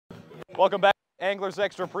Welcome back to Anglers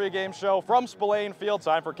Extra pregame show from Spillane Field.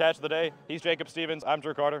 Time for Catch of the Day. He's Jacob Stevens. I'm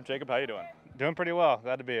Drew Carter. Jacob, how you doing? Doing pretty well.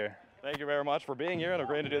 Glad to be here. Thank you very much for being here and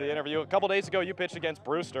agreeing to do the interview. A couple days ago, you pitched against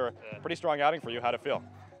Brewster. Pretty strong outing for you. How'd it feel?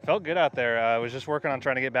 Felt good out there. I was just working on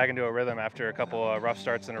trying to get back into a rhythm after a couple rough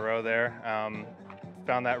starts in a row there.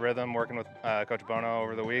 Found that rhythm working with Coach Bono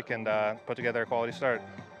over the week and put together a quality start.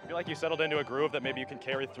 Feel like you settled into a groove that maybe you can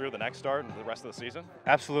carry through the next start and the rest of the season?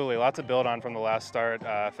 Absolutely. Lots to build on from the last start.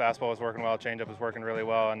 Fastball was working well, changeup was working really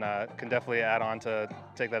well, and can definitely add on to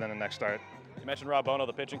take that in the next start. You mentioned Rob Bono,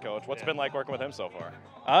 the pitching coach. What's it been like working with him so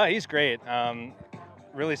far? He's great.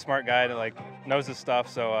 Really smart guy that knows his stuff,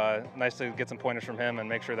 so nice to get some pointers from him and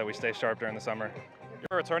make sure that we stay sharp during the summer.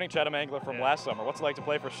 You're a returning Chatham angler from last summer. What's it like to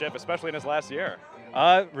play for Schiff, especially in his last year?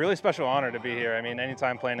 Really special honor to be here. I mean,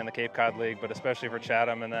 anytime playing in the Cape Cod League, but especially for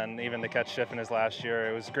Chatham, and then even to catch Schiff in his last year.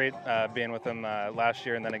 It was great being with him last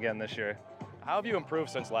year and then again this year. How have you improved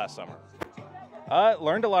since last summer?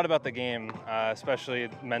 Learned a lot about the game, especially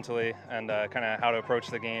mentally, and kind of how to approach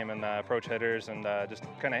the game and approach hitters, and just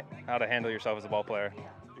kind of how to handle yourself as a ball player.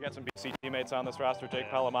 You got some BC teammates on this roster, Jake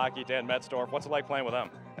Palomaki, Dan Metzdorf. What's it like playing with them?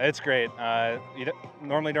 It's great.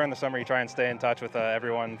 Normally during the summer you try and stay in touch with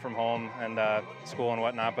everyone from home and school and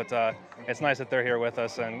whatnot, but it's nice that they're here with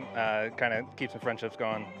us and kind of keep some friendships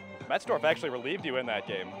going. Metzdorf actually relieved you in that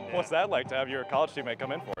game. Yeah. What's that like to have your college teammate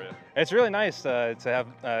come in for you? It's really nice to have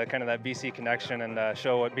kind of that BC connection and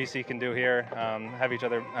show what BC can do here, have each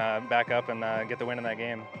other back up and get the win in that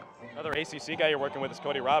game. Another ACC guy you're working with is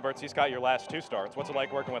Cody Roberts. He's got your last 2 starts. What's it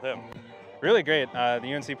like working with him? Really great.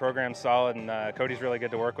 The UNC program's solid, and Cody's really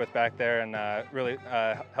good to work with back there, and really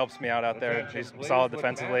helps me out there. He's solid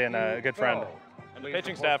defensively and a good friend. And the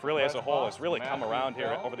pitching staff really as a whole has really come around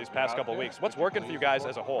here over these past couple of weeks. What's working for you guys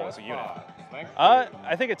as a whole, as a unit?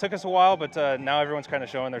 I think it took us a while, but now everyone's kind of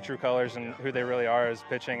showing their true colors and who they really are as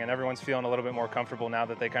pitching, and everyone's feeling a little bit more comfortable now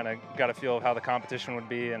that they kind of got a feel of how the competition would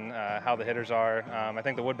be and how the hitters are. I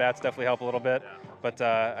think the wood bats definitely help a little bit, but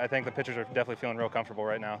I think the pitchers are definitely feeling real comfortable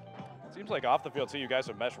right now. Seems like off the field too, you guys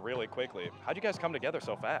have meshed really quickly. How'd you guys come together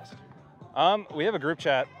so fast? We have a group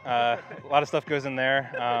chat. A lot of stuff goes in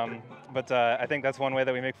there, but I think that's one way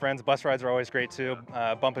that we make friends. Bus rides are always great too,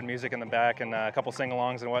 bumping music in the back and a couple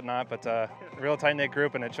sing-alongs and whatnot, but a real tight-knit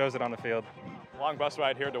group, and it shows it on the field. Long bus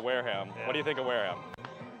ride here to Wareham. What do you think of Wareham?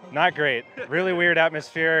 Not great. Really weird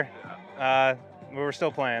atmosphere. We were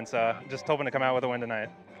still playing, so just hoping to come out with a win tonight.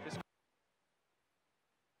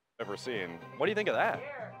 Ever seen. What do you think of that?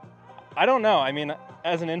 I don't know. I mean,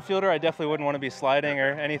 as an infielder, I definitely wouldn't want to be sliding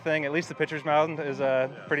or anything. At least the pitcher's mound is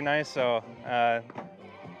pretty nice, so I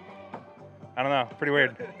don't know. Pretty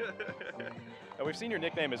weird. Now, we've seen your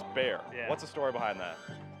nickname is Bear. Yeah. What's the story behind that?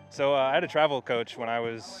 So I had a travel coach when I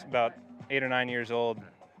was about 8 or 9 years old.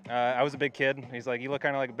 I was a big kid. He's like, "You look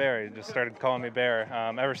kind of like a bear." He just started calling me Bear.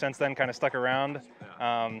 Ever since then, kind of stuck around,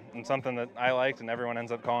 and something that I liked, and everyone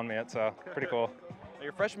ends up calling me it, so pretty cool. Now,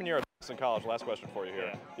 your freshman year in college, last question for you here.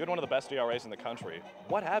 Yeah. You had one of the best ERAs in the country.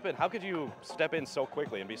 What happened? How could you step in so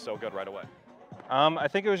quickly and be so good right away? I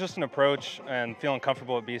think it was just an approach and feeling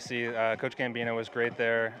comfortable at BC. Coach Gambino was great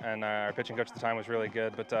there, and our pitching coach at the time was really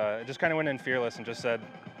good, but I just kind of went in fearless and just said,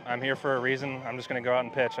 I'm here for a reason. I'm just going to go out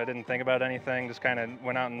and pitch. I didn't think about anything, just kind of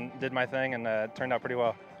went out and did my thing, and it turned out pretty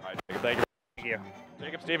well. All right, Jacob, thank you. Thank you.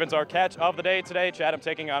 Jacob Stevens, our catch of the day today. Chatham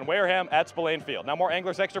taking on Wareham at Spillane Field. Now more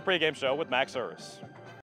Anglers Extra pregame show with Max Urs.